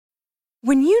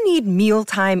When you need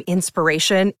mealtime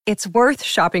inspiration, it's worth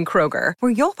shopping Kroger,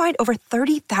 where you'll find over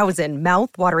 30,000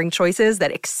 mouth-watering choices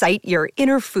that excite your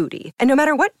inner foodie. And no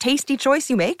matter what tasty choice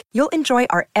you make, you'll enjoy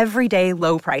our everyday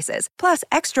low prices, plus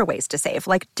extra ways to save,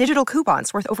 like digital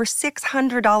coupons worth over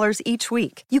 $600 each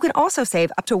week. You can also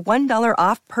save up to $1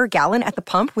 off per gallon at the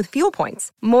pump with fuel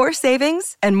points. More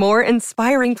savings and more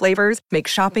inspiring flavors make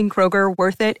shopping Kroger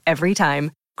worth it every time.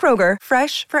 Kroger,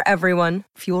 fresh for everyone.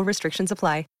 Fuel restrictions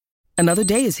apply. Another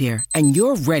day is here, and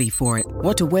you're ready for it.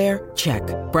 What to wear? Check.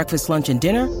 Breakfast, lunch, and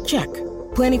dinner? Check.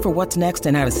 Planning for what's next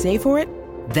and how to save for it?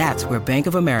 That's where Bank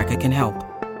of America can help.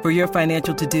 For your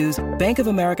financial to-dos, Bank of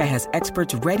America has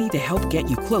experts ready to help get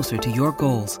you closer to your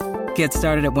goals. Get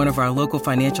started at one of our local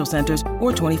financial centers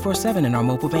or 24/7 in our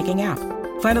mobile banking app.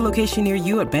 Find a location near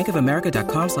you at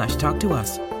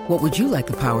bankofamerica.com/talktous. What would you like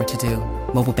the power to do?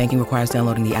 Mobile banking requires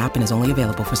downloading the app and is only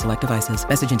available for select devices.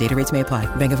 Message and data rates may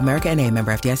apply. Bank of America N.A.,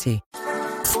 member FDIC.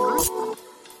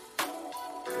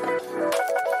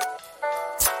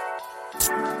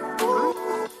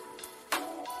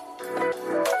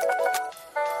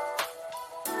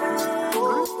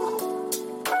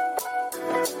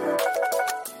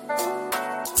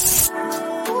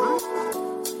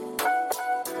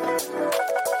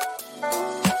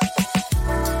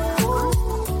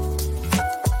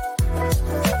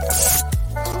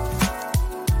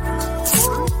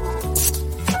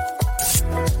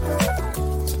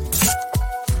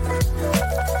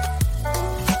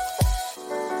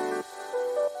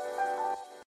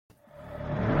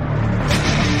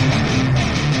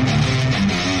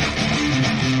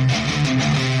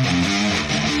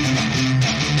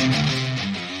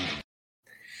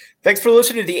 Thanks for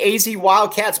listening to the AZ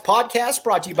Wildcats podcast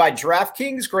brought to you by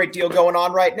DraftKings. Great deal going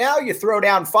on right now. You throw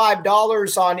down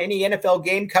 $5 on any NFL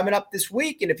game coming up this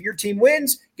week, and if your team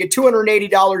wins, get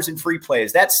 $280 in free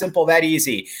plays. That's simple, that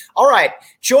easy. All right,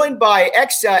 joined by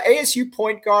ex-ASU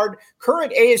point guard,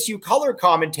 current ASU color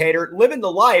commentator, living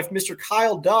the life, Mr.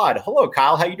 Kyle Dodd. Hello,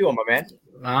 Kyle. How you doing, my man?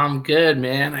 I'm good,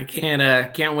 man. I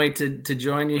can't wait to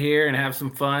join you here and have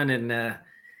some fun and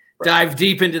dive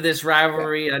deep into this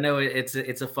rivalry. I know it's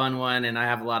a fun one, and I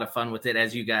have a lot of fun with it,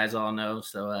 as you guys all know.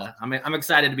 So I'm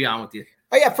excited to be on with you.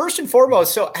 Oh yeah, first and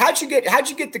foremost. So how'd you get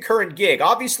the current gig?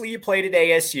 Obviously, you played at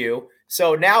ASU.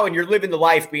 So now, and you're living the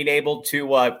life, being able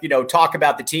to talk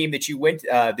about the team that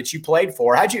you played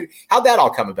for. How'd that all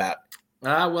come about?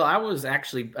 Well,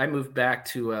 I moved back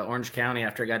to Orange County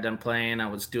after I got done playing. I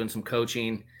was doing some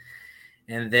coaching.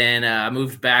 And then I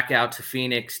moved back out to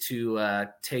Phoenix to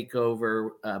take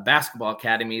over a basketball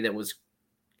academy that was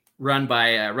run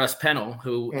by Russ Pennell,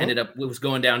 who was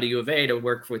going down to U of A to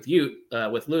work with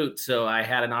Lute. So I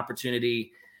had an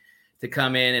opportunity to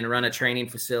come in and run a training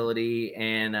facility.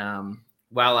 And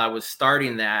while I was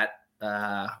starting that,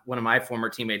 one of my former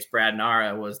teammates, Brad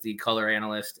Nara, was the color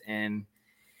analyst, and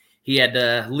he had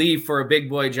to leave for a big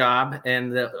boy job.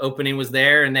 And the opening was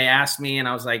there, and they asked me, and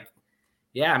I was like,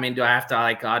 yeah, I mean, do I have to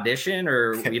audition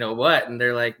or, what? And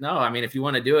they're like, no, I mean, if you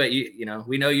want to do it,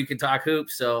 we know you can talk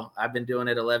hoops. So I've been doing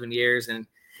it 11 years, and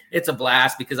it's a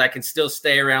blast because I can still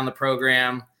stay around the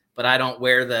program, but I don't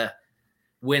wear the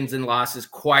wins and losses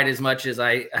quite as much as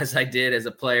I did as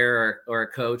a player or a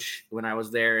coach when I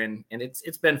was there. And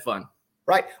it's been fun.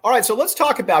 Right. All right. So let's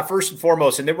talk about first and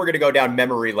foremost, and then we're going to go down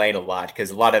memory lane a lot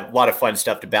because a lot of fun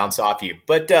stuff to bounce off you.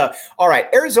 But all right,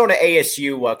 Arizona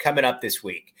ASU coming up this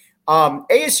week.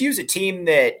 ASU is a team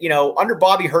that, under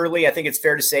Bobby Hurley, I think it's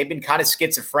fair to say, been kind of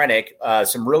schizophrenic,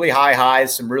 some really high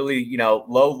highs, some really,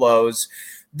 low lows.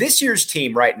 This year's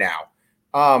team right now,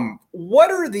 what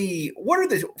are the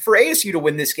for ASU to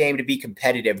win this game, to be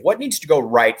competitive, what needs to go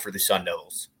right for the Sun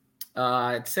Devils?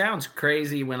 It sounds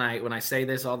crazy when I say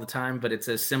this all the time, but it's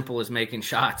as simple as making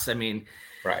shots. I mean,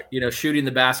 right. Shooting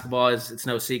the basketball it's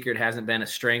no secret, hasn't been a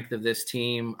strength of this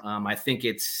team. I think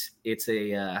it's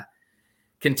a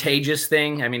contagious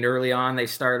thing. I mean, early on, they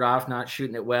started off not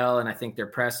shooting it well, and I think they're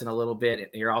pressing a little bit.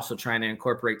 You're also trying to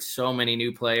incorporate so many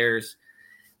new players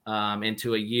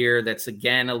into a year that's,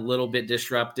 again, a little bit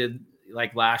disrupted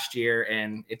like last year,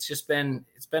 and it's been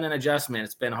an adjustment.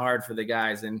 It's been hard for the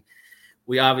guys, and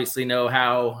we obviously know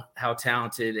how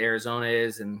talented Arizona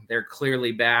is, and they're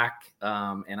clearly back,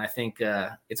 and I think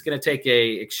it's going to take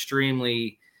a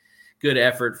extremely good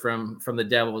effort from the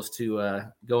Devils to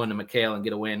go into McHale and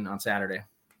get a win on Saturday.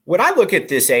 When I look at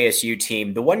this ASU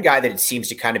team, the one guy that it seems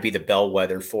to kind of be the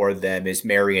bellwether for them is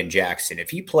Marion Jackson. If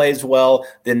he plays well,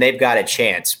 then they've got a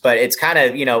chance. But it's kind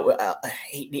of,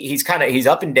 he's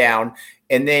up and down.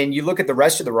 And then you look at the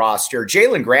rest of the roster.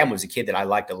 Jalen Graham was a kid that I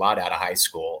liked a lot out of high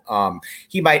school.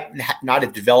 He might not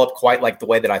have developed quite like the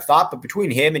way that I thought, but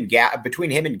between him and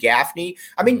Gaffney,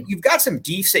 I mean, you've got some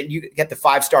decent. You get the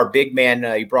 5-star big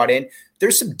man you brought in.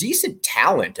 There's some decent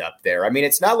talent up there. I mean,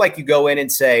 it's not like you go in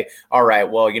and say, all right,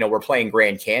 well, we're playing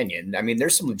Grand Canyon. I mean,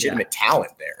 there's some legitimate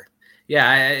talent there.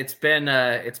 Yeah, it's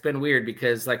been weird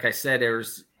because, like I said, there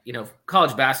was,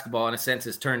 college basketball in a sense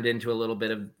has turned into a little bit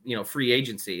of, free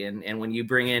agency. And when you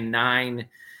bring in 9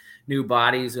 new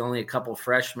bodies, only a couple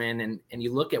freshmen, and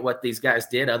you look at what these guys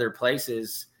did other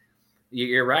places,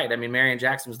 you're right. I mean, Marion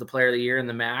Jackson was the player of the year in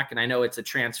the MAC, and I know it's a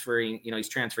transferring, he's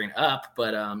transferring up,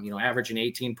 but, averaging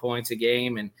 18 points a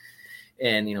game,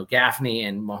 and Gaffney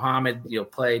and Mohammed,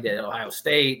 played at Ohio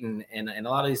State, and a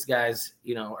lot of these guys,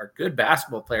 are good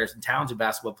basketball players and talented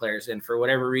basketball players. And for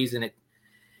whatever reason,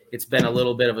 it's been a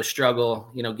little bit of a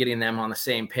struggle, getting them on the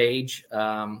same page.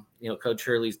 Coach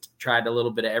Hurley's tried a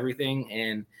little bit of everything,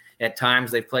 and at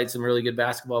times they've played some really good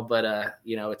basketball, but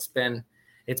it's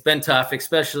been tough,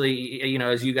 especially,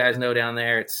 as you guys know down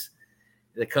there, it's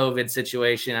the COVID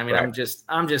situation. I mean, right.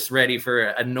 I'm just ready for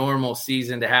a normal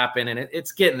season to happen, and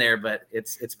it's getting there, but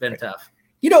it's been tough.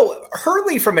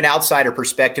 Hurley, from an outsider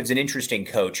perspective, is an interesting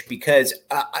coach because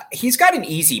he's got an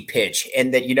easy pitch,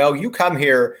 and that, you come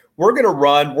here, we're going to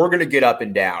run, we're going to get up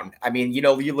and down. I mean, you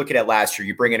look at it last year,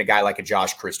 you bring in a guy like a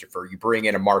Josh Christopher, you bring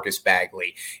in a Marcus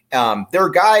Bagley. There are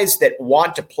guys that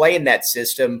want to play in that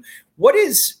system. What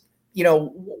has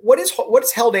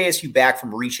held ASU back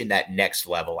from reaching that next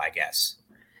level, I guess?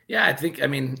 Yeah,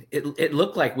 it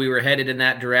looked like we were headed in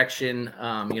that direction.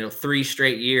 3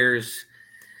 straight years.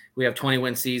 We have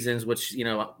 20-win seasons, which,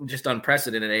 just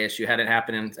unprecedented. ASU hadn't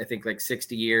happened in, I think, like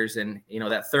 60 years. And,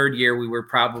 that third year we were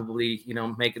probably,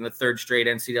 making the 3rd straight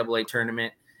NCAA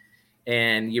tournament.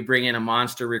 And you bring in a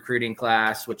monster recruiting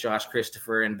class with Josh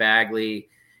Christopher and Bagley.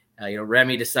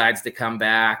 Remy decides to come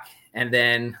back, and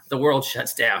then the world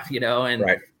shuts down, and,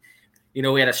 right.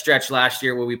 We had a stretch last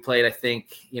year where we played, I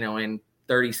think, in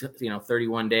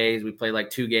 31 days, we played like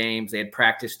 2 games. They had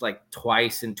practiced like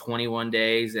twice in 21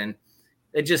 days, and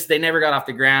they never got off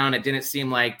the ground. It didn't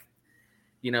seem like,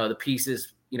 the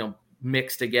pieces,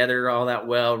 mixed together all that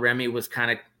well. Remy was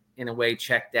kind of, in a way,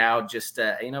 checked out. Just,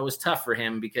 it was tough for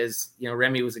him because,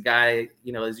 Remy was a guy,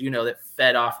 as that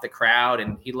fed off the crowd,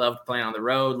 and he loved playing on the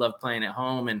road, loved playing at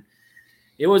home. And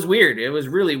it was weird. It was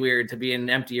really weird to be in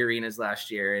empty arenas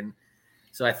last year. And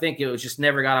so I think it was just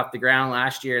never got off the ground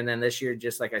last year. And then this year,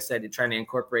 just like I said, trying to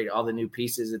incorporate all the new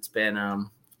pieces, it's been a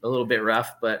little bit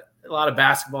rough, but a lot of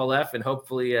basketball left, and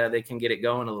hopefully they can get it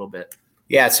going a little bit.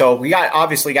 Yeah, so we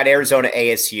obviously got Arizona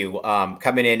ASU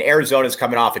coming in. Arizona's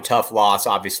coming off a tough loss,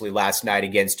 obviously, last night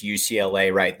against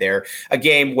UCLA right there. A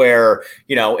game where,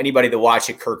 anybody that watched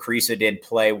it, Kirk Kriisa didn't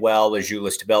play well,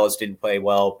 Azuolas Tubelis didn't play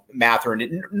well,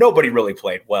 Matherin, nobody really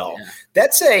played well. Yeah.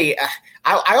 That's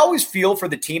I always feel for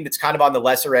the team that's kind of on the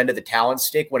lesser end of the talent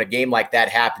stick when a game like that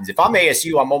happens. If I'm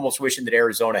ASU, I'm almost wishing that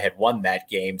Arizona had won that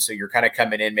game, so you're kind of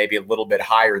coming in maybe a little bit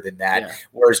higher than that. Yeah.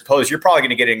 Whereas you're probably going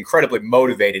to get an incredibly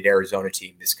motivated Arizona team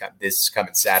this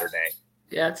coming Saturday.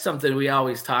 Yeah, it's something we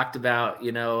always talked about,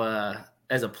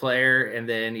 as a player, and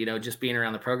then, just being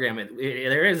around the program.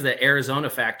 There is the Arizona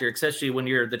factor, especially when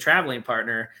you're the traveling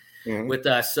partner with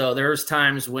us. So there's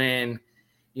times when,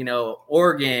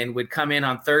 Oregon would come in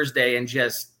on Thursday and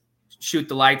just shoot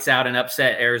the lights out and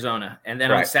upset Arizona. And then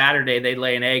on Saturday they'd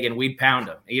lay an egg and we'd pound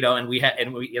them,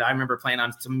 I remember playing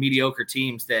on some mediocre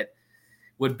teams that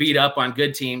would beat up on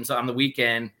good teams on the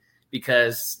weekend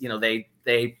because,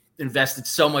 they invested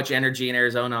so much energy in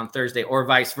Arizona on Thursday, or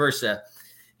vice versa.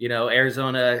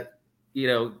 Arizona,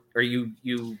 or you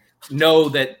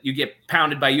that you get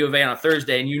pounded by U of A on a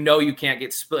Thursday, and you can't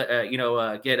get split,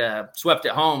 get swept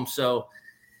at home. So,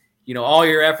 all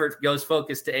your effort goes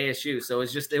focused to ASU. So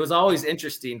it was always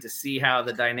interesting to see how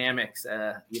the dynamics,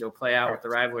 play out with the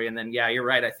rivalry. And then, yeah, you're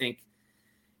right. I think,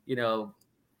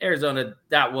 Arizona,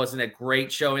 that wasn't a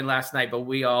great showing last night, but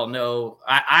we all know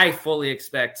I fully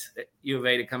expect U of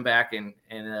A to come back and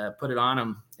put it on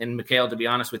them. And Mikhail, to be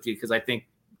honest with you, because I think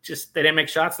just they didn't make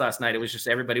shots last night. It was just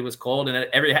everybody was cold, and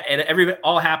every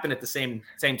all happened at the same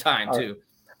time too.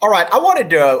 All right, I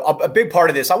wanted to a big part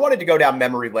of this. I wanted to go down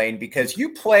memory lane because you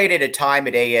played at a time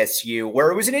at ASU where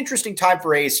it was an interesting time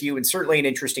for ASU and certainly an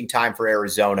interesting time for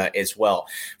Arizona as well.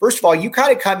 First of all, you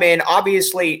kind of come in,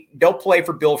 obviously don't play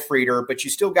for Bill Frieder, but you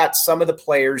still got some of the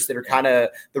players that are kind of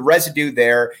the residue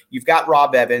there. You've got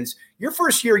Rob Evans. Your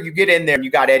first year, you get in there and you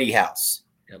got Eddie House.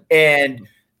 Yep. And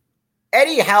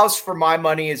Eddie House, for my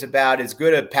money, is about as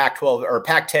good a Pac-12 or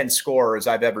Pac-10 scorer as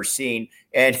I've ever seen.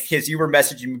 And as you were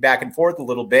messaging me back and forth a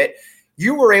little bit,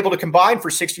 you were able to combine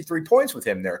for 63 points with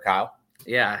him there, Kyle.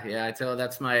 Yeah. I tell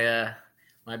that's my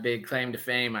my big claim to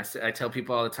fame. I tell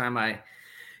people all the time I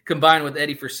combined with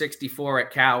Eddie for 64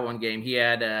 at Cal one game. He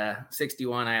had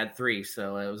 61, I had 3.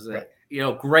 So it was a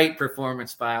great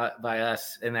performance by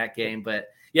us in that game. But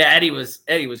yeah, Eddie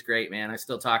was great, man. I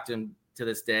still talk to him to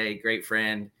this day. Great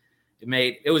friend.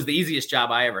 It was the easiest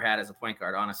job I ever had as a point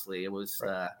guard. Honestly, it was.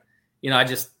 I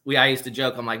used to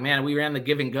joke. I'm like, man, we ran the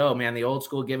give and go, man, the old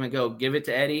school give and go. Give it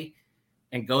to Eddie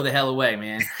and go the hell away,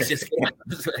 man.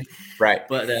 Right.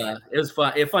 But it was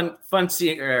fun. Fun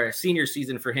senior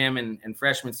season for him and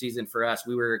freshman season for us.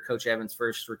 We were Coach Evans'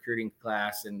 first recruiting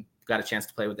class and got a chance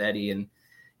to play with Eddie, and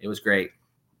it was great.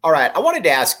 All right. I wanted to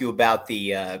ask you about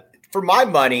for my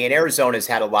money, and Arizona's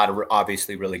had a lot of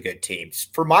obviously really good teams.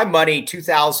 For my money,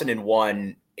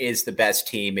 2001 is the best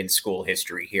team in school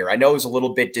history here. I know it was a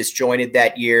little bit disjointed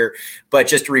that year, but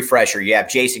just a refresher. You have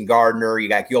Jason Gardner, you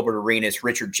got Gilbert Arenas,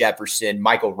 Richard Jefferson,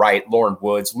 Michael Wright, Lauren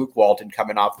Woods, Luke Walton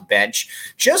coming off the bench.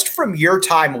 Just from your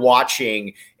time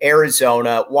watching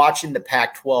Arizona, watching the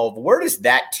Pac-12, where does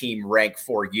that team rank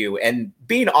for you? And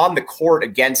being on the court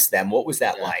against them, what was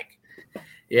that like?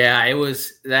 Yeah, it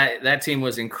was that team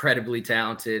was incredibly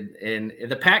talented, and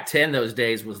the Pac-10 those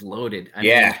days was loaded. I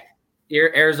mean,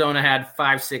 Arizona had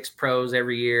 5-6 pros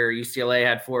every year. UCLA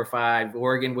had 4 or 5.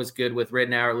 Oregon was good with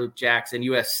Ridnour, Luke Jackson.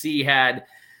 USC had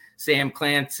Sam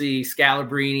Clancy,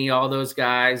 Scalabrini, all those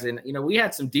guys. And, we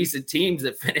had some decent teams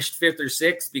that finished 5th or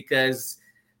 6th because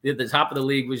the top of the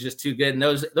league was just too good. And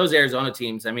those Arizona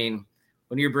teams, I mean,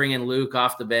 when you're bringing Luke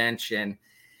off the bench and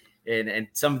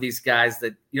some of these guys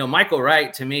that, Michael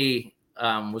Wright to me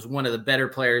was one of the better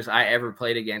players I ever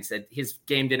played against. That his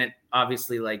game didn't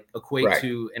obviously equate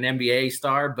to an NBA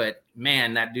star, but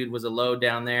man, that dude was a load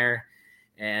down there.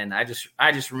 And I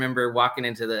just remember walking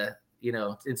into the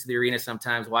arena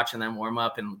sometimes, watching them warm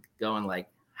up and going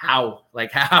how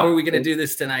are we going to do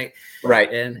this tonight?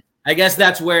 Right. And I guess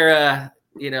that's where,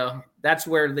 that's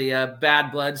where the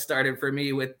bad blood started for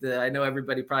me I know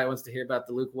everybody probably wants to hear about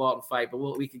the Luke Walton fight, but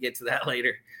we could get to that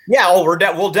later. Yeah.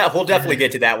 We'll definitely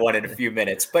get to that one in a few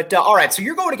minutes, but all right. So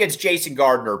you're going against Jason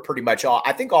Gardner pretty much all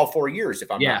 4 years,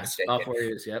 if I'm not mistaken. All 4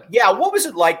 years. Yep. Yeah. What was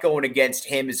it like going against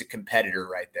him as a competitor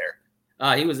right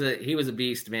there? He was a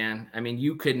beast, man. I mean,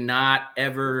 you could not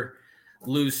ever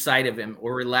lose sight of him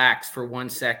or relax for 1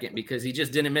 second because he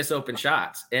just didn't miss open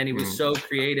shots. And he was so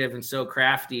creative and so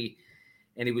crafty.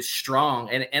 And he was strong.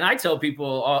 And I tell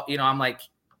people, I'm like,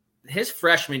 his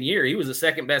freshman year, he was the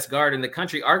second best guard in the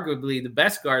country, arguably the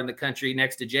best guard in the country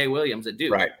next to Jay Williams at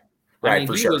Duke. Right. I mean,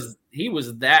 he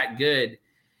was that good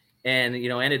and,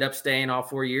 ended up staying all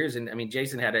 4 years. And I mean,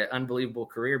 Jason had an unbelievable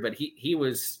career, but he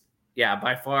was,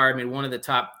 by far, I mean, one of the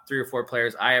top 3 or 4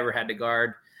 players I ever had to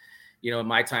guard, in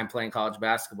my time playing college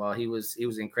basketball. He was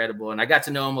incredible. And I got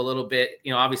to know him a little bit,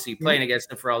 obviously playing against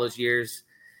him for all those years.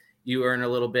 You earn a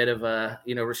little bit of a,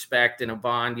 respect and a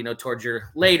bond, towards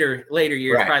your later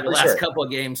years, probably the last couple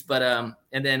of games. But,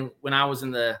 and then when I was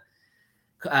in the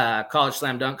college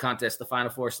slam dunk contest, the Final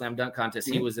Four slam dunk contest,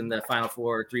 he was in the Final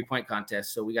Four 3-point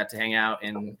contest. So we got to hang out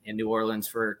in New Orleans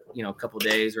for, a couple of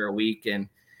days or a week. And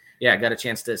I got a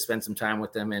chance to spend some time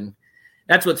with them. And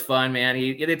that's what's fun, man.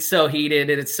 It's so heated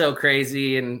and it's so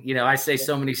crazy. And, I say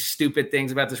so many stupid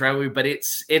things about this rivalry, but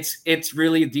it's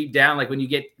really deep down. Like when you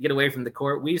get away from the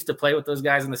court, we used to play with those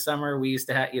guys in the summer. We used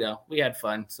to have, we had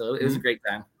fun. So it was a great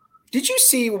time. Did you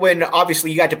see when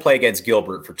obviously you got to play against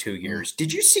Gilbert for 2 years?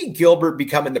 Did you see Gilbert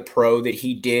becoming the pro that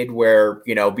he did where,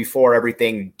 before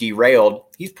everything derailed,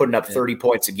 he's putting up 30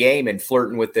 points a game and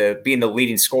flirting with being the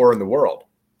leading scorer in the world?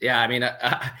 Yeah. I mean,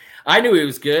 I knew he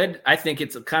was good. I think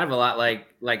it's kind of a lot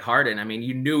like Harden. I mean,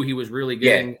 you knew he was really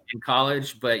good in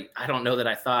college, but I don't know that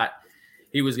I thought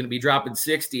he was going to be dropping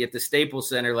 60 at the Staples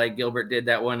Center like Gilbert did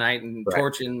that one night and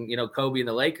torching, Kobe and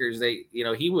the Lakers.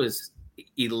 He was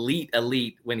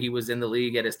elite when he was in the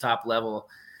league at his top level.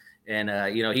 And,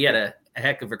 he had a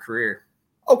heck of a career.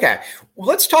 Okay. Well,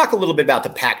 let's talk a little bit about the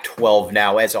Pac-12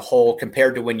 now as a whole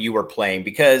compared to when you were playing,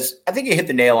 because I think you hit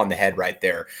the nail on the head right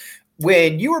there.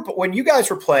 When you guys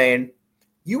were playing,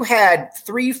 you had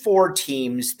 3-4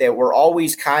 teams that were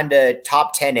always kind of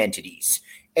top 10 entities.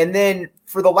 And then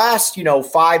for the last,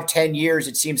 5-10 years,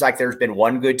 it seems like there's been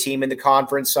one good team in the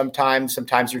conference. Sometimes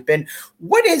there's been,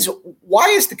 why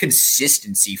is the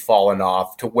consistency fallen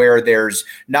off to where there's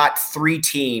not 3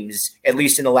 teams, at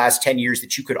least in the last 10 years,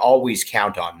 that you could always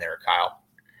count on there, Kyle?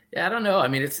 Yeah, I don't know. I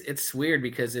mean, it's weird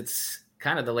because it's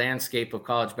kind of the landscape of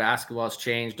college basketball has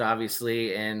changed,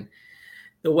 obviously. And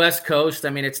the West Coast, I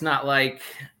mean, it's not like,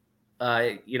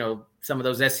 some of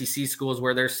those SEC schools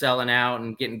where they're selling out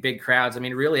and getting big crowds. I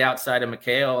mean, really outside of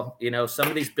McHale, some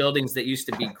of these buildings that used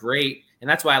to be great. And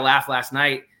that's why I laughed last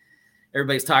night.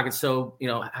 Everybody's talking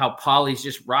how Pauley's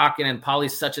just rocking and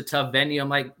Pauley's such a tough venue. I'm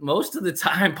like, most of the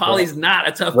time, Pauley's not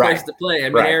a tough place to play. I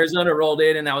mean, Arizona rolled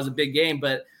in and that was a big game,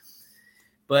 but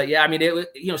yeah, I mean, it was,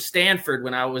 Stanford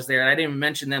when I was there, and I didn't even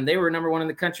mention them. They were number one in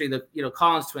the country. The,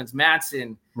 Collins twins,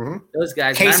 Matson, those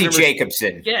guys. Casey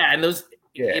Jacobson. Yeah. And those,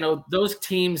 those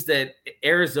teams that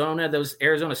those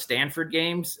Arizona Stanford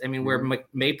games, I mean, where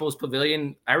Maples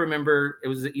Pavilion, I remember it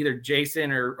was either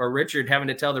Jason or Richard having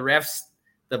to tell the refs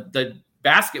the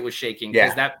basket was shaking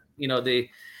because that, the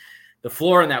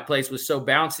floor in that place was so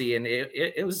bouncy, and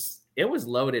it was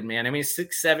loaded, man. I mean,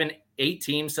 6, 7, 8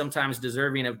 teams sometimes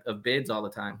deserving of bids all the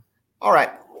time. All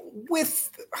right.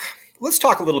 Let's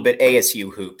talk a little bit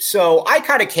ASU hoops. So I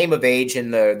kind of came of age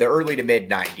in the early to mid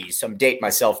 90s. So I'm dating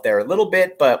myself there a little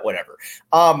bit, but whatever.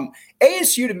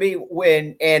 ASU to me,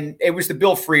 and it was the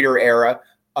Bill Frieder era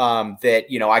that,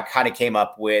 I kind of came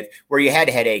up with, where you had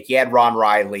Headache, you had Ron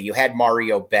Riley, you had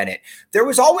Mario Bennett. There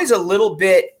was always a little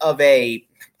bit of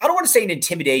I don't want to say an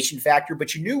intimidation factor,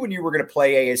 but you knew when you were going to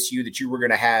play ASU that you were going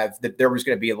to that there was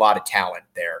going to be a lot of talent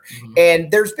there.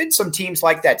 And there's been some teams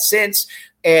like that since.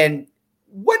 And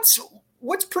what's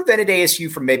prevented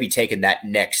ASU from maybe taking that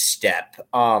next step?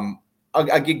 I'll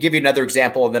give you another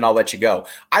example and then I'll let you go.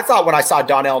 I thought when I saw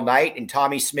Donnell Knight and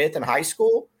Tommy Smith in high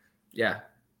school,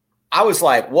 I was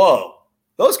like, whoa,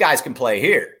 those guys can play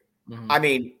here. I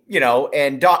mean,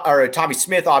 and Tommy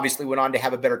Smith obviously went on to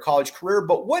have a better college career,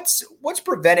 but what's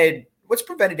prevented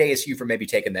ASU from maybe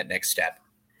taking that next step?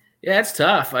 Yeah, it's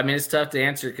tough. I mean, it's tough to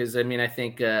answer because, I mean, I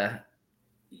think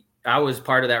I was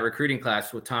part of that recruiting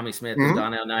class with Tommy Smith and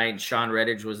Donnell Knight. Sean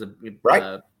Redditch was a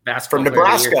basketball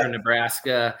player from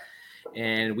Nebraska.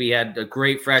 And we had a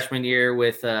great freshman year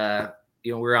with,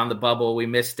 we were on the bubble. We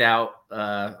missed out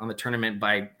on the tournament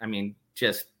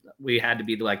we had to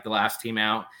be like the last team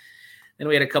out. Then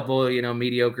we had a couple,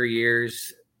 mediocre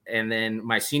years. And then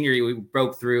my senior year, we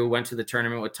broke through, went to the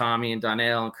tournament with Tommy and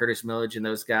Donnell and Curtis Millage and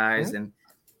those guys. And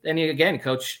then again,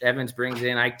 Coach Evans brings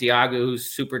in Ike Diago,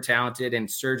 who's super talented, and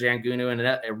Serge Angunu in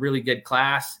a really good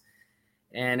class.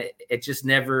 And it just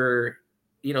never,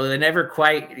 they never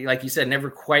quite, like you said,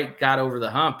 never quite got over the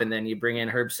hump. And then you bring in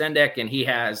Herb Sendek, and he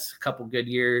has a couple good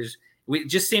years. It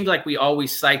just seems like we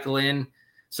always cycle in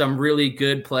some really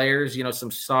good players, some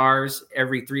stars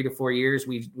every 3 to 4 years.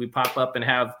 We pop up and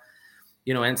have,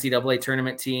 NCAA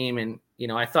tournament team. And,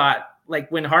 I thought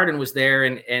like when Harden was there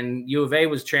and U of A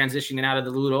was transitioning out of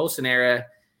the Lute Olson era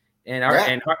and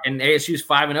ASU's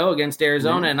 5-0 against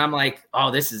Arizona. And I'm like,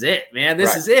 oh, this is it, man.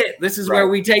 This is it. This is where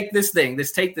we take this thing.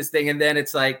 And then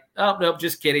it's like, oh, nope,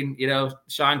 just kidding.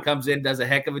 Sean comes in, does a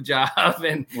heck of a job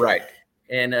and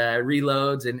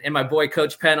reloads. And my boy,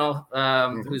 Coach Pennell,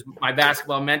 who's my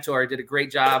basketball mentor, did a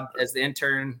great job as the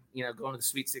intern, going to the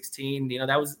Sweet 16.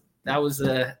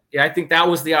 I think that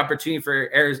was the opportunity for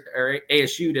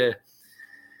ASU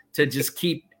to just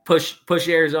keep push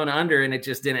Arizona under, and it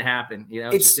just didn't happen.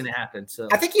 It just didn't happen. So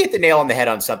I think you hit the nail on the head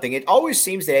on something. It always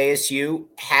seems that ASU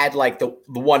had like the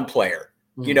one player,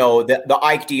 the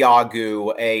Ike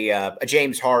Diago, a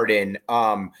James Harden,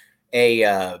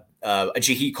 a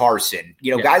Jahi Carson,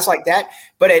 guys like that,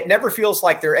 but it never feels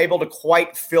like they're able to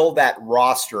quite fill that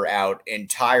roster out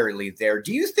entirely there.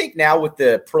 Do you think now with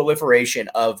the proliferation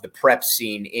of the prep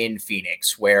scene in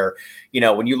Phoenix, where,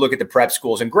 when you look at the prep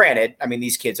schools, and granted, I mean,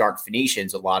 these kids aren't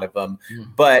Phoenicians, a lot of them,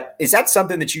 but is that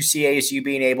something that you see ASU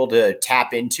being able to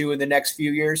tap into in the next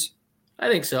few years? I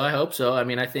think so. I hope so. I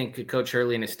mean, I think Coach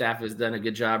Hurley and his staff has done a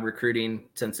good job recruiting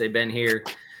since they've been here.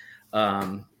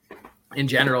 In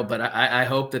general, but I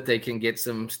hope that they can get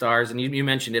some stars. And you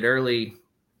mentioned it early,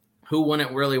 who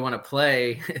wouldn't really want to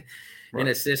play in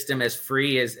a system as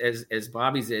free as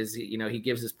Bobby's is? He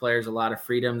gives his players a lot of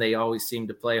freedom. They always seem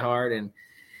to play hard. And,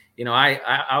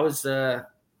 I was,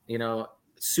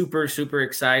 super, super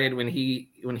excited when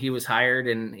he was hired.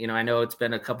 And, I know it's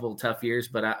been a couple of tough years,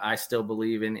 but I still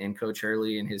believe in Coach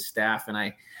Hurley and his staff. And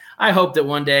I hope that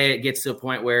one day it gets to a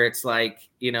point where it's like,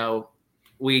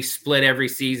 we split every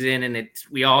season and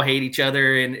we all hate each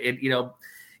other. And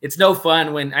it's no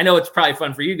fun when, I know it's probably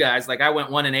fun for you guys. Like I went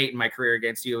 1-8 in my career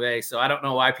against U of A. So I don't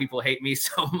know why people hate me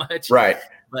so much. Right.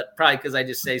 But probably because I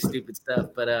just say stupid stuff.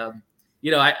 But,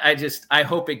 I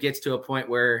hope it gets to a point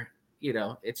where,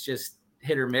 it's just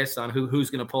hit or miss on who's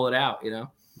going to pull it out,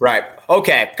 Right.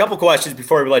 Okay. A couple questions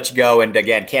before we let you go. And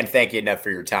again, can't thank you enough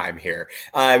for your time here.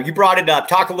 You brought it up.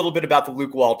 Talk a little bit about the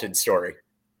Luke Walton story.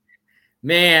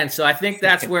 Man, so I think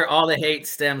that's where all the hate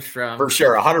stems from. For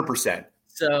sure, 100%.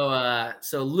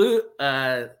 So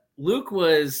Luke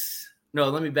was no.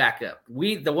 Let me back up.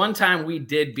 The one time we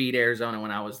did beat Arizona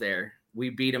when I was there, we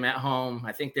beat them at home.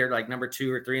 I think they're like number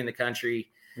 2 or 3 in the country,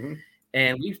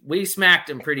 and we smacked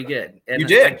them pretty good. And you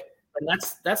did. And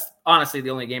that's honestly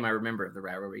the only game I remember of the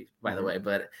rivalry, by the way.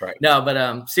 But right.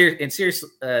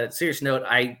 serious note,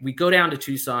 we go down to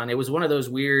Tucson. It was one of those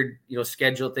weird,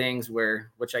 schedule things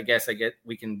which I guess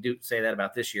we can say that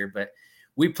about this year, but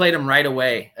we played them right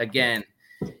away again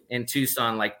in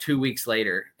Tucson, like 2 weeks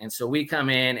later. And so we come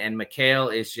in and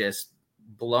McHale is just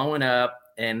blowing up,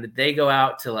 and they go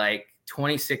out to like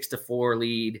 26-4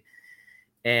 lead.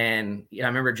 And I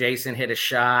remember Jason hit a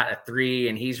shot, a 3,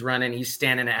 and he's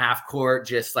standing at half court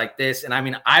just like this. And I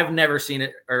mean, I've never seen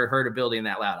it or heard a building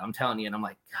that loud. I'm telling you. And I'm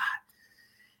like, God.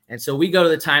 And so we go to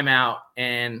the timeout,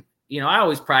 and, I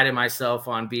always prided myself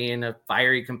on being a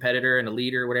fiery competitor and a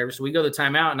leader or whatever. So we go to the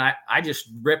timeout, and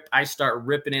I start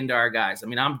ripping into our guys. I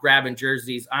mean, I'm grabbing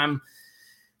jerseys. I'm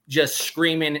just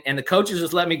screaming, and the coaches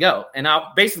just let me go. And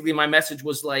basically my message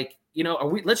was like,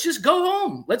 let's just go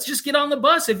home. Let's just get on the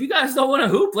bus. If you guys don't want to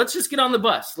hoop, let's just get on the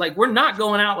bus. Like, we're not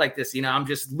going out like this. I'm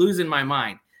just losing my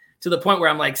mind to the point where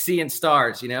I'm like seeing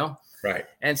stars, Right.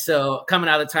 And so coming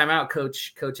out of the timeout,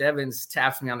 Coach Evans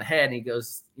taps me on the head, and he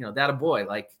goes, that a boy,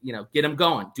 like, get him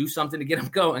going, do something to get him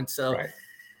going. So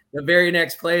The very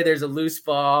next play, there's a loose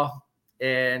ball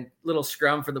and little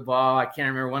scrum for the ball. I can't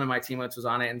remember, one of my teammates was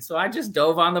on it. And so I just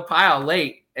dove on the pile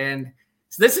late. And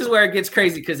so this is where it gets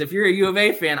crazy, because if you're a U of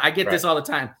A fan, I get this all the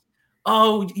time.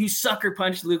 Oh, you sucker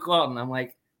punched Luke Walton. I'm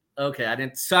like, okay, I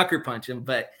didn't sucker punch him,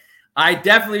 but I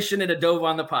definitely shouldn't have dove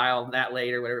on the pile that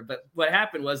late or whatever. But what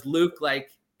happened was Luke, like,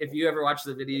 if you ever watch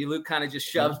the video, Luke kind of just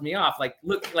shoves me off. Like,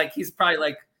 look, like he's probably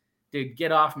like, dude,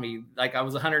 get off me. Like, I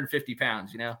was 150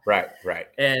 pounds, Right.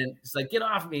 And it's like, get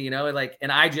off me,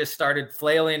 and I just started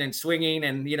flailing and swinging.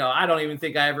 And, I don't even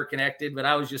think I ever connected, but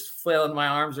I was just flailing my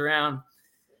arms around.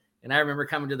 And I remember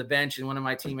coming to the bench, and one of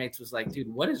my teammates was like,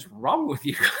 dude, what is wrong with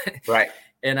you? Right.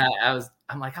 And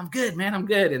I'm like, I'm good, man. I'm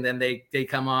good. And then they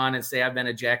come on and say I've been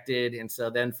ejected. And so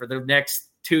then for the next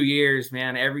 2 years,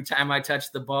 man, every time I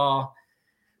touched the ball,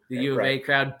 the U of A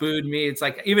crowd booed me. It's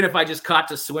like, even if I just caught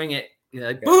to swing it,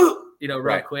 boo,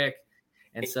 real quick.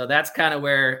 And so that's kind of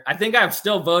where I think I'm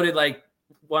still voted like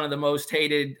one of the most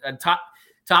hated, top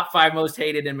 5 most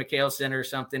hated in McHale Center or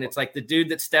something. It's like the dude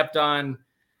that stepped on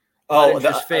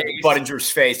Buttinger's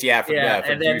face. Yeah. From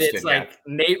and then Houston, it's like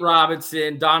Nate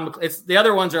Robinson, Don. It's the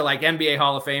other ones are like NBA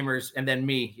Hall of Famers, and then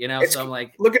me. So I'm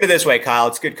like, look at it this way, Kyle.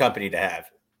 It's good company to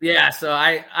have. Yeah. So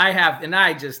I have, and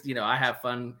I just I have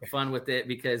fun with it,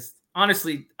 because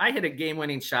honestly, I hit a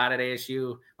game-winning shot at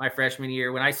ASU my freshman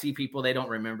year. When I see people, they don't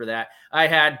remember that. I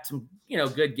had some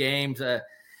good games.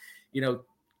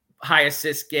 High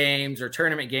assist games or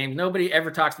tournament games. Nobody ever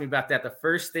talks to me about that. The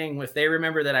first thing, if they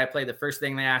remember that I played, the first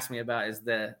thing they ask me about is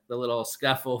the little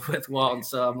scuffle with Walton.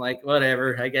 So I'm like,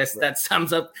 whatever. I guess that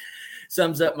sums up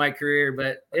my career,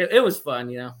 but it was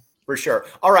fun, For sure.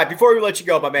 All right, before we let you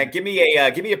go, my man, give me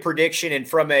a prediction, and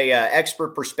from a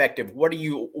expert perspective, what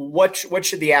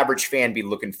should the average fan be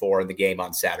looking for in the game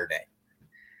on Saturday?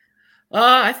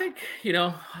 I think,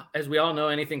 as we all know,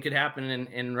 anything could happen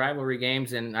in rivalry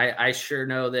games. And I sure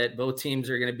know that both teams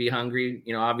are going to be hungry.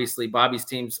 Obviously Bobby's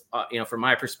teams, from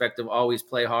my perspective, always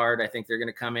play hard. I think they're going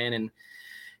to come in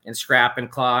and scrap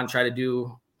and claw and try to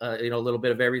do, a little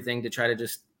bit of everything to try to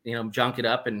just, junk it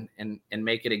up and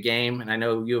make it a game. And I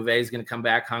know U of A is going to come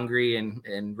back hungry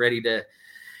and ready to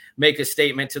make a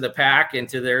statement to the pack and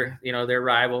to their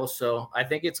rivals. So I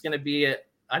think it's going to be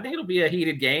it'll be a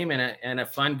heated game and a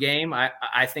fun game.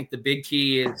 I think the big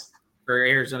key is for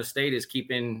Arizona State is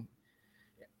keeping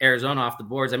Arizona off the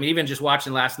boards. I mean, even just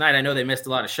watching last night, I know they missed a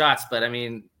lot of shots, but I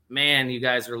mean, man, you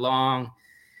guys are long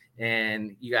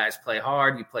and you guys play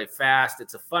hard, you play fast.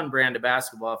 It's a fun brand of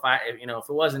basketball. If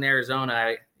it wasn't Arizona,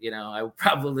 I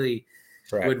probably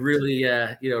would really,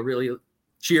 really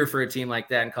cheer for a team like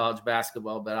that in college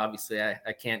basketball, but obviously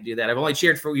I can't do that. I've only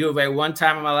cheered for U of A one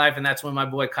time in my life, and that's when my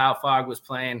boy Kyle Fogg was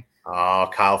playing. Oh,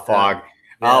 Kyle Fogg.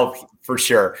 Oh, for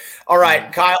sure. All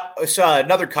right, Kyle. So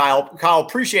another Kyle. Kyle,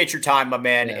 appreciate your time, my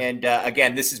man. Yeah. And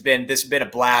again, this has been a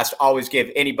blast. Always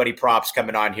give anybody props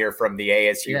coming on here from the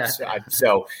ASU side.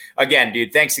 So again,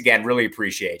 dude, thanks again. Really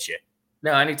appreciate you.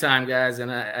 No, anytime, guys,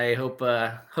 and I hope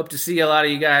to see a lot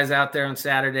of you guys out there on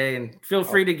Saturday. And feel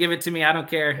free to give it to me. I don't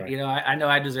care. Right. I know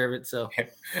I deserve it. So.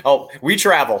 Oh, we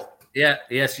travel. Yeah.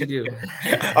 Yes, you do.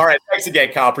 All right. Thanks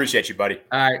again, Kyle. Appreciate you, buddy.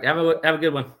 All right. Have a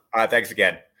good one. All right. Thanks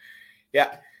again.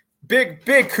 Yeah. Big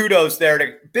kudos there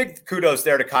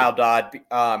to Kyle Dodd.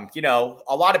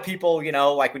 A lot of people,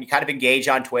 like when you kind of engage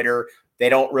on Twitter, They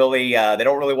don't really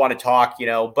want to talk,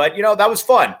 but that was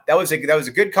fun. That was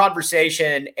a good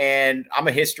conversation, and I'm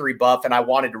a history buff, and I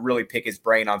wanted to really pick his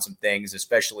brain on some things,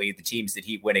 especially the teams that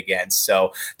he went against.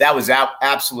 So that was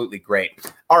absolutely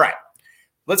great. All right,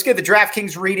 let's get the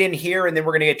DraftKings read in here, and then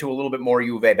we're going to get to a little bit more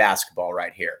U of A basketball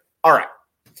right here. All right,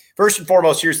 first and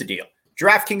foremost, here's the deal.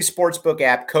 DraftKings Sportsbook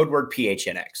app, code word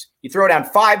PHNX. You throw down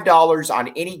 $5 on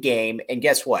any game, and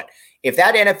guess what? If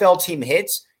that NFL team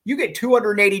hits, you get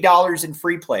 $280 in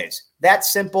free plays. That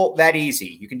simple, that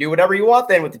easy. You can do whatever you want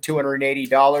then with the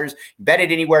 $280. Bet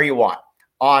it anywhere you want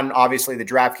on, obviously, the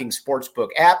DraftKings Sportsbook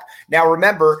app. Now,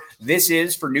 remember, this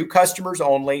is for new customers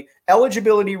only.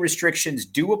 Eligibility restrictions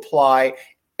do apply.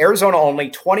 Arizona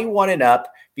only, 21 and up.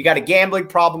 If you got a gambling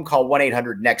problem, call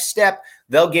 1-800-NEXT-STEP.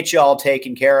 They'll get you all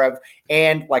taken care of.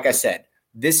 And like I said,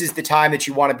 this is the time that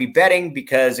you want to be betting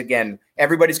because, again,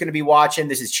 everybody's going to be watching.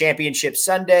 This is Championship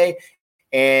Sunday.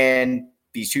 And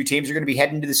these two teams are going to be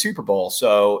heading to the Super Bowl.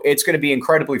 So it's going to be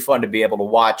incredibly fun to be able to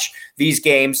watch these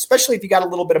games, especially if you got a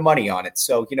little bit of money on it.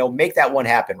 So, make that one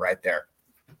happen right there.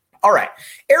 All right.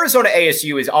 Arizona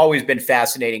ASU has always been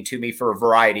fascinating to me for a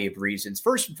variety of reasons.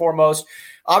 First and foremost,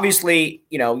 obviously,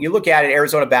 you look at it,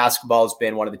 Arizona basketball has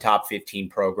been one of the top 15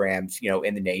 programs,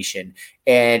 in the nation.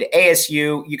 And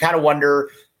ASU, you kind of wonder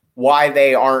why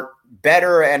they aren't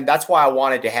better. And that's why I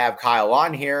wanted to have Kyle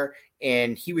on here.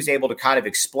 And he was able to kind of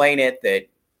explain it that,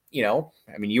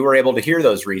 you were able to hear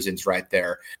those reasons right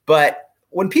there. But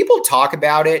when people talk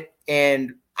about it,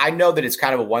 and I know that it's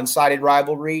kind of a one-sided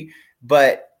rivalry,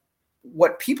 but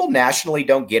what people nationally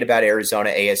don't get about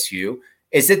Arizona ASU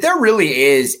is that there really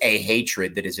is a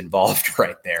hatred that is involved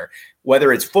right there.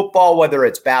 Whether it's football, whether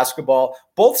it's basketball,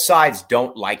 both sides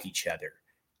don't like each other.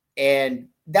 And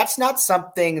that's not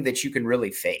something that you can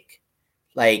really fake.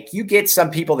 Like, you get some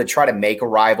people that try to make a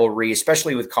rivalry,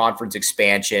 especially with conference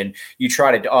expansion. You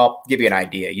try to, I'll give you an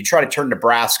idea. You try to turn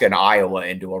Nebraska and Iowa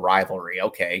into a rivalry.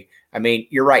 Okay.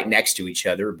 You're right next to each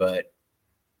other, but,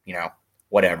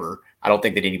 whatever. I don't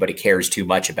think that anybody cares too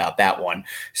much about that one.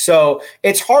 So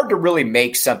it's hard to really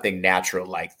make something natural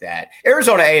like that.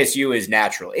 Arizona ASU is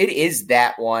natural. It is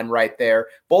that one right there.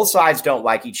 Both sides don't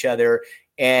like each other.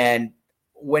 And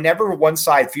whenever one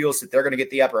side feels that they're going to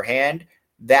get the upper hand,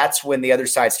 that's when the other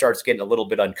side starts getting a little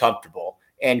bit uncomfortable.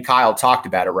 And Kyle talked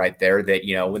about it right there that,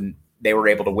 when they were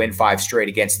able to win 5 straight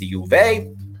against the U of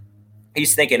A,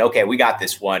 he's thinking, okay, we got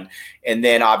this one. And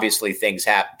then obviously things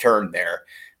have turned there.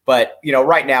 But,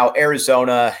 right now,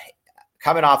 Arizona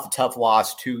coming off a tough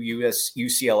loss to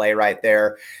UCLA right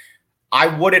there. I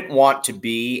wouldn't want to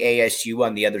be ASU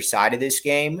on the other side of this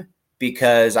game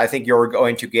because I think you're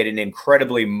going to get an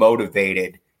incredibly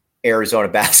motivated Arizona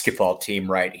basketball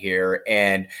team right here.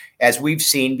 And as we've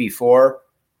seen before,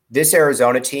 this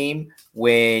Arizona team,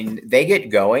 when they get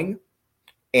going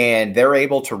and they're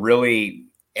able to really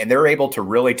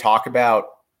talk about,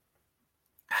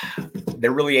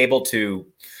 they're really able to,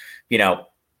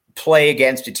 play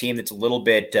against a team that's a little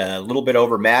bit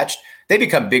overmatched, they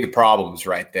become big problems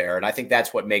right there. And I think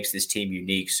that's what makes this team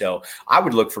unique. So I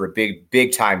would look for a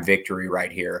big time victory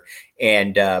right here.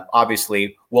 And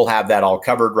obviously we'll have that all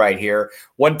covered right here.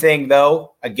 One thing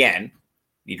though, again,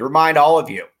 need to remind all of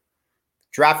you,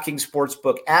 DraftKings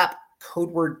Sportsbook app, code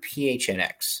word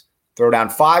PHNX. Throw down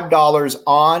 $5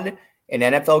 on an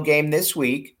NFL game this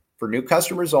week for new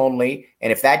customers only.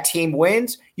 And if that team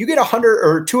wins, you get $100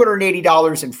 or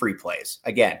 $280 in free plays.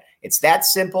 Again, it's that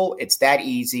simple. It's that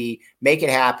easy. Make it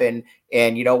happen.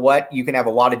 And you know what? You can have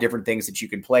a lot of different things that you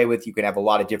can play with. You can have a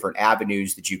lot of different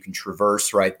avenues that you can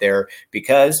traverse right there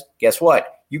because guess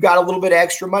what? You got a little bit of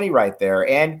extra money right there.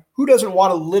 And who doesn't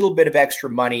want a little bit of extra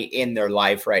money in their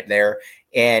life right there?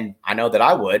 And I know that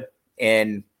I would.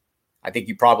 And I think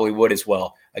you probably would as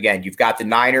well. Again, you've got the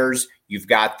Niners, you've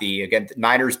got the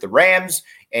Niners, the Rams,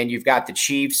 and you've got the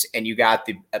Chiefs, and you got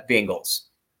the Bengals.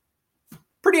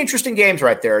 Pretty interesting games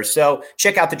right there. So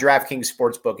check out the DraftKings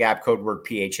Sportsbook app, code word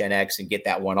PHNX, and get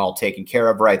that one all taken care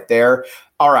of right there.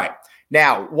 All right.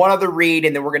 Now, one other read,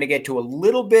 and then we're going to get to a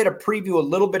little bit of preview, a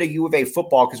little bit of U of A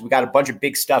football because we got a bunch of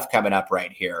big stuff coming up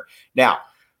right here. Now,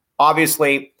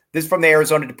 obviously, this is from the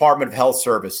Arizona Department of Health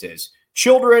Services.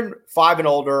 Children 5 and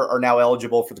older are now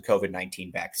eligible for the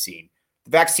COVID-19 vaccine.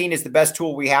 The vaccine is the best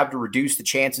tool we have to reduce the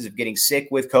chances of getting sick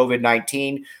with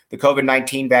COVID-19. The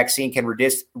COVID-19 vaccine can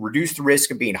reduce the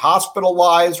risk of being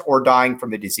hospitalized or dying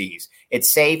from the disease.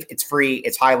 It's safe, it's free,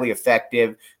 it's highly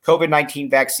effective.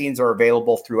 COVID-19 vaccines are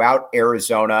available throughout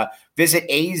Arizona. Visit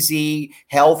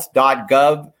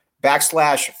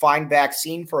azhealth.gov/find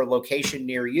vaccine for a location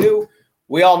near you.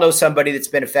 We all know somebody that's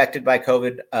been affected by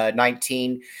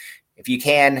COVID-19. If you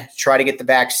can, try to get the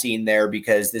vaccine there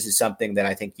because this is something that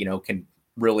I think, can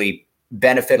really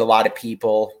benefit a lot of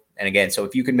people. And again, so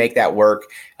if you can make that work,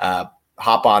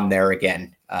 hop on there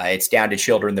again. It's down to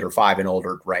children that are 5 and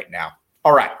older right now.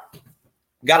 All right.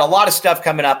 Got a lot of stuff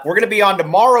coming up. We're going to be on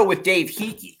tomorrow with Dave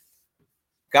Hickey.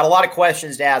 Got a lot of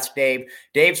questions to ask Dave.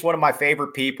 Dave's one of my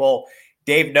favorite people.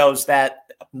 Dave knows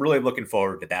that. I'm really looking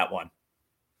forward to that one.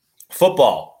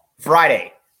 Football,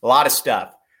 Friday, a lot of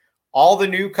stuff. All the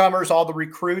newcomers, all the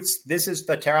recruits, this is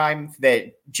the time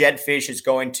that Jed Fish is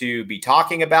going to be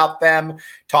talking about them,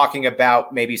 talking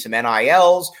about maybe some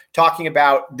NILs, talking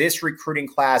about this recruiting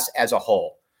class as a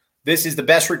whole. This is the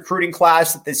best recruiting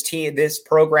class that this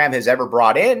program has ever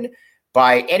brought in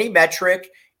by any metric,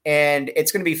 and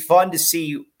it's going to be fun to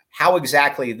see how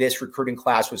exactly this recruiting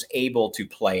class was able to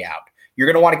play out. You're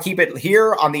going to want to keep it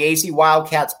here on the AZ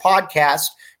Wildcats podcast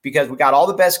because we got all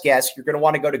the best guests. You're going to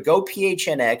want to go to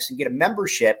GoPHNX and get a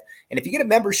membership. And if you get a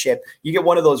membership, you get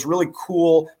one of those really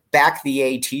cool Back the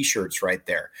A t-shirts right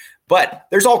there. But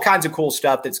there's all kinds of cool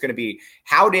stuff that's going to be,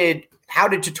 how did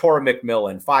Tatora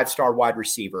McMillan, 5-star wide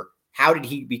receiver, how did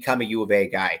he become a U of A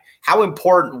guy? How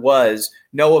important was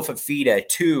Noah Fafita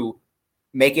to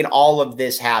making all of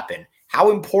this happen?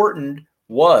 How important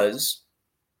was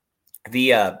the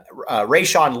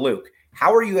Rayshawn Luke?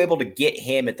 How are you able to get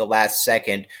him at the last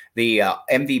second, the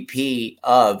MVP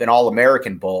of an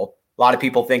All-American Bowl? A lot of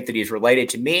people think that he's related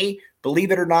to me.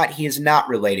 Believe it or not, he is not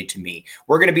related to me.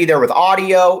 We're going to be there with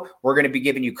audio. We're going to be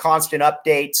giving you constant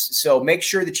updates. So make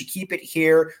sure that you keep it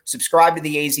here. Subscribe to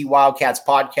the AZ Wildcats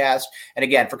podcast. And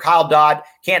again, for Kyle Dodd,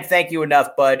 can't thank you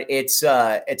enough, bud. It's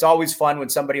always fun when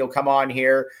somebody will come on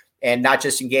here and not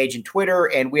just engage in Twitter.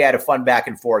 And we had a fun back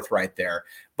and forth right there.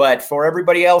 But for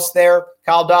everybody else there,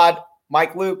 Kyle Dodd,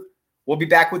 Mike Luke, we'll be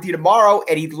back with you tomorrow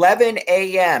at 11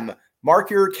 a.m.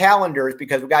 Mark your calendars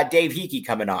because we got Dave Hickey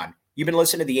coming on. You've been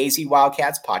listening to the AZ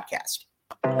Wildcats podcast.